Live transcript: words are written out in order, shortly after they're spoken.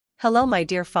Hello my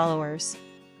dear followers.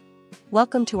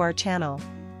 Welcome to our channel.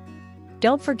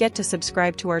 Don't forget to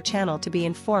subscribe to our channel to be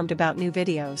informed about new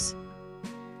videos.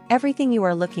 Everything you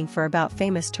are looking for about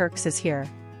famous Turks is here.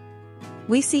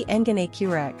 We see Engin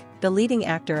Akyürek, the leading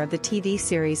actor of the TV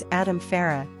series Adam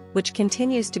Farah, which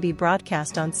continues to be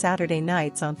broadcast on Saturday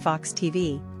nights on Fox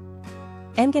TV.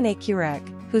 Engin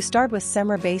Akyürek, who starred with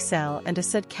Semra Baysel and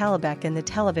Asud Kalabek in the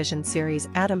television series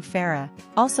Adam Farah,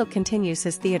 also continues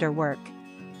his theater work.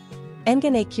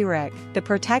 Engin Akyürek, the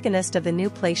protagonist of the new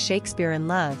play Shakespeare in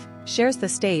Love, shares the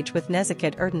stage with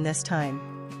Nezaket Erden this time.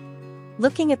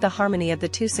 Looking at the harmony of the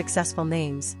two successful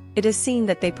names, it is seen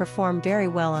that they perform very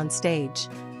well on stage.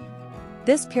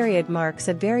 This period marks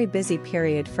a very busy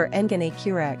period for Engin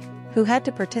Akyürek, who had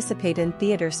to participate in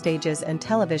theater stages and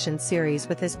television series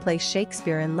with his play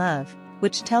Shakespeare in Love,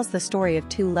 which tells the story of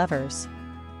two lovers.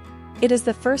 It is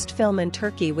the first film in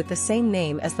Turkey with the same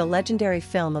name as the legendary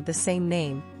film of the same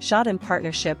name, shot in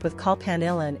partnership with Kalpan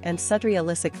İlhan and Sudri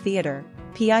Alisik Theatre,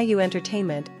 PIU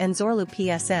Entertainment and Zorlu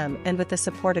PSM, and with the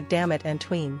support of Damat and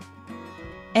Tween.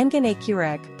 Engin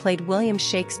Akyürek played William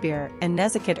Shakespeare and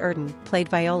Nezaket Erden played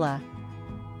Viola.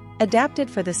 Adapted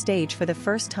for the stage for the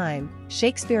first time,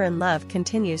 Shakespeare in Love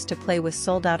continues to play with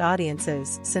sold-out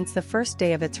audiences since the first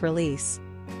day of its release.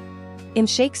 In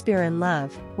Shakespeare in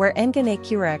Love, where Engin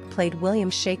Akyürek played William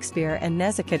Shakespeare and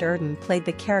Nezaket Erden played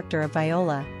the character of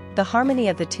Viola, the harmony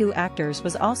of the two actors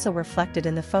was also reflected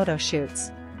in the photo shoots.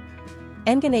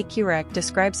 Engin Akyürek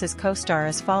describes his co-star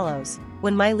as follows: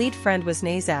 "When my lead friend was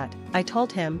Nezat, I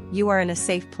told him, you are in a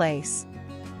safe place.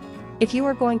 If you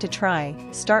are going to try,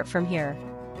 start from here."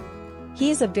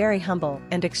 He is a very humble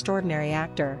and extraordinary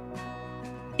actor.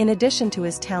 In addition to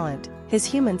his talent, his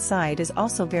human side is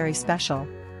also very special.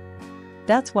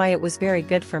 That's why it was very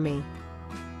good for me.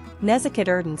 Nezaket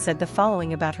Erden said the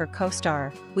following about her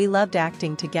co-star: "We loved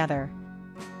acting together.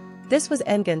 This was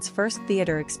Engin's first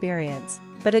theater experience,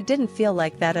 but it didn't feel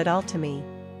like that at all to me.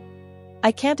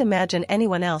 I can't imagine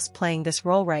anyone else playing this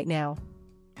role right now.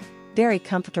 Very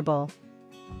comfortable.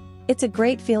 It's a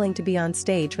great feeling to be on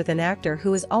stage with an actor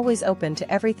who is always open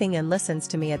to everything and listens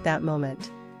to me at that moment."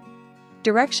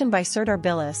 Direction by Serdar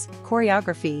Bilis,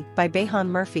 choreography by Beyhan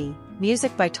Murphy,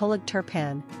 music by Tolug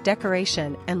Turpan,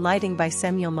 decoration and lighting by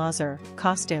Samuel Mazur,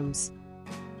 costumes.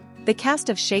 The cast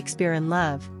of Shakespeare in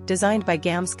Love, designed by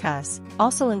Gamze Kus,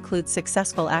 also includes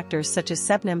successful actors such as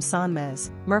Sebnem Sanmez,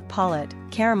 Mirk Polat,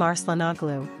 Kerem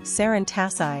Arslanoglu, Seren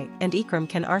Tasay, and Ikram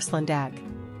Can Arslandag.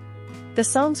 The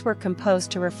songs were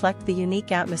composed to reflect the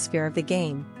unique atmosphere of the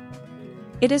game.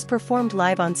 It is performed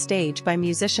live on stage by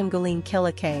musician Gülin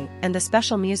Kilike and the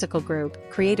special musical group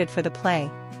created for the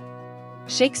play.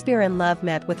 Shakespeare in Love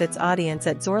met with its audience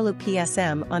at Zorlu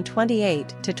PSM on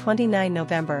 28 to 29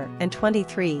 November and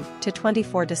 23 to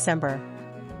 24 December.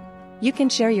 You can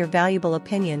share your valuable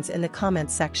opinions in the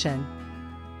comments section.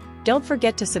 Don't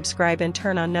forget to subscribe and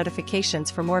turn on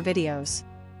notifications for more videos.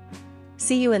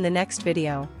 See you in the next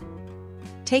video.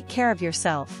 Take care of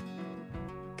yourself.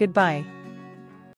 Goodbye.